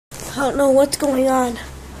I don't know what's going on,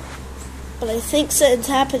 but I think something's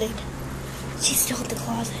happening. She's still in the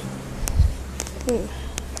closet.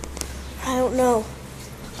 I don't know.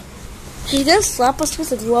 She's gonna slap us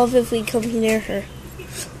with a glove if we come near her.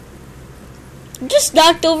 Just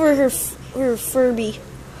knocked over her Furby.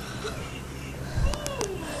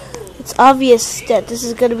 It's obvious that this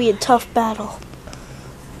is gonna be a tough battle.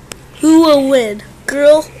 Who will win?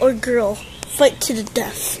 Girl or girl? Fight to the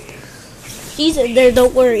death. She's in there,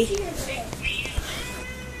 don't worry.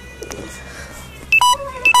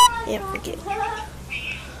 Yeah, forget.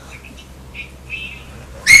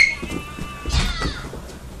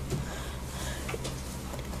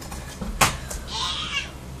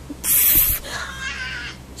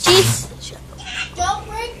 Don't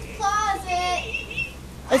break the closet.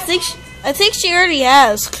 I think she already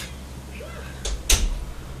has.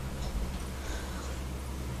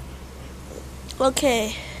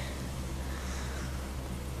 Okay.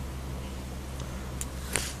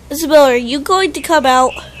 Isabella, are you going to come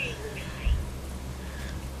out?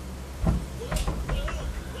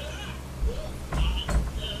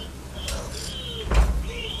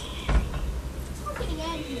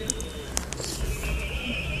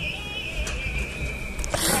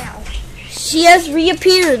 She has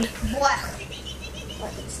reappeared.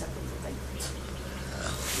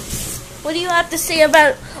 What do you have to say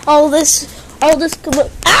about all this? Ow!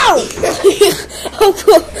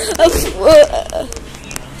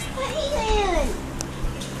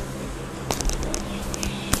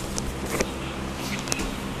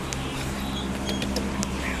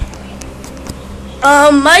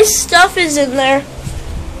 My stuff is in there.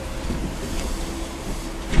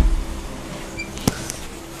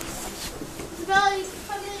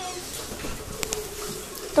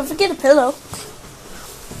 Don't forget a pillow.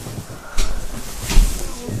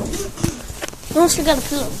 I almost forgot a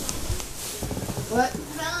pillow. What?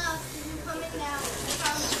 Bella, you're coming now.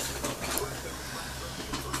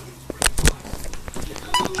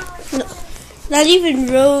 No, not even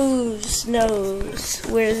Rose knows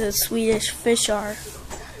where the Swedish fish are.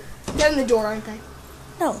 They're in the door, aren't they?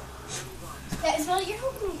 No. Yeah, Isabella, you're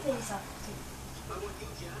opening things up.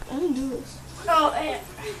 I didn't do this. Oh,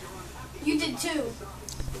 you did too.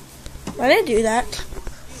 I didn't do that.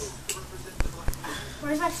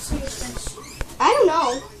 Where's my Swedish fish? I don't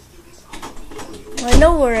know. I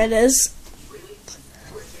know where it is.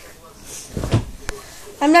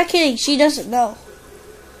 I'm not kidding. She doesn't know.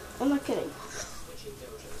 I'm not kidding.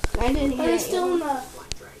 I didn't hear it. Still in the...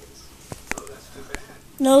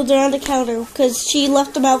 No, they're on the counter because she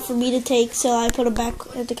left them out for me to take, so I put them back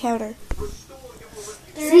at the counter.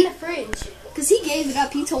 They're in the fridge. Because he gave it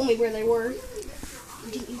up. He told me where they were.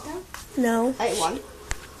 Did you eat them? No. I ate one.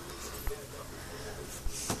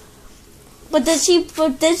 But then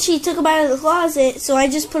she took them out of the closet, so I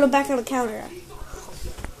just put them back on the counter.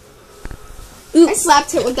 Oops. I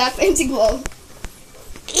slapped it with that fancy glove.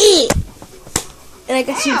 And I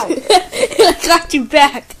got you. I got you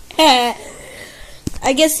back.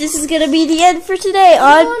 I guess this is gonna be the end for today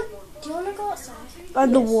Do you want to go outside?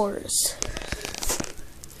 On the wars.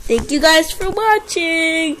 Thank you guys for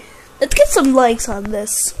watching. Let's get some likes on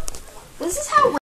this. This is how